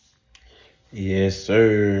Yes,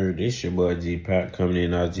 sir. This your boy G Pap coming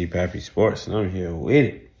in off G Pappy Sports, and I'm here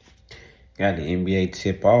with it. Got the NBA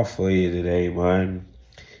tip off for you today, man.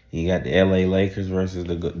 You got the LA Lakers versus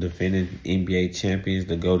the defending NBA champions,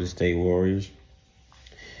 the Golden State Warriors.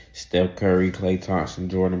 Steph Curry, Klay Thompson,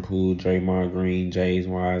 Jordan Poole, Draymond Green, James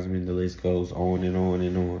Wiseman. The list goes on and on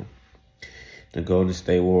and on. The Golden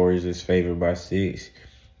State Warriors is favored by 6.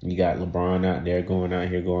 You got LeBron out here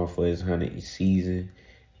going for his 100th season.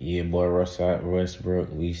 Yeah, boy, Russell Westbrook.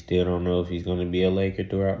 We still don't know if he's going to be a Laker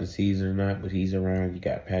throughout the season or not, but he's around. You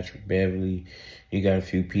got Patrick Beverly. You got a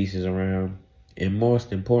few pieces around. And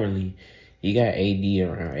most importantly, you got AD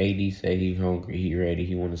around. AD say he's hungry, he ready,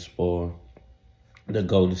 he want to spoil the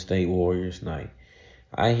Golden State Warriors night.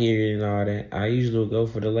 I hear it and all that. I usually go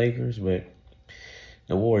for the Lakers, but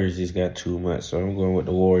the Warriors just got too much. So I'm going with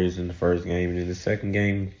the Warriors in the first game. And in the second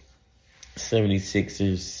game,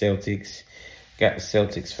 76ers, Celtics. Got the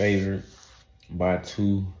Celtics favored by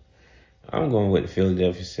 2. I'm going with the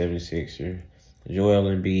Philadelphia 76ers. Joel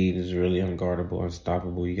Embiid is really unguardable,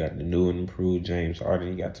 unstoppable. You got the new and improved James Harden.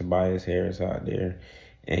 You got Tobias Harris out there.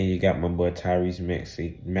 And you got my boy Tyrese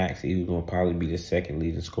Maxey, who's going to probably be the second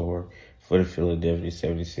leading scorer for the Philadelphia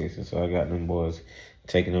 76ers. So I got them boys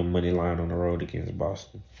taking them money line on the road against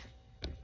Boston.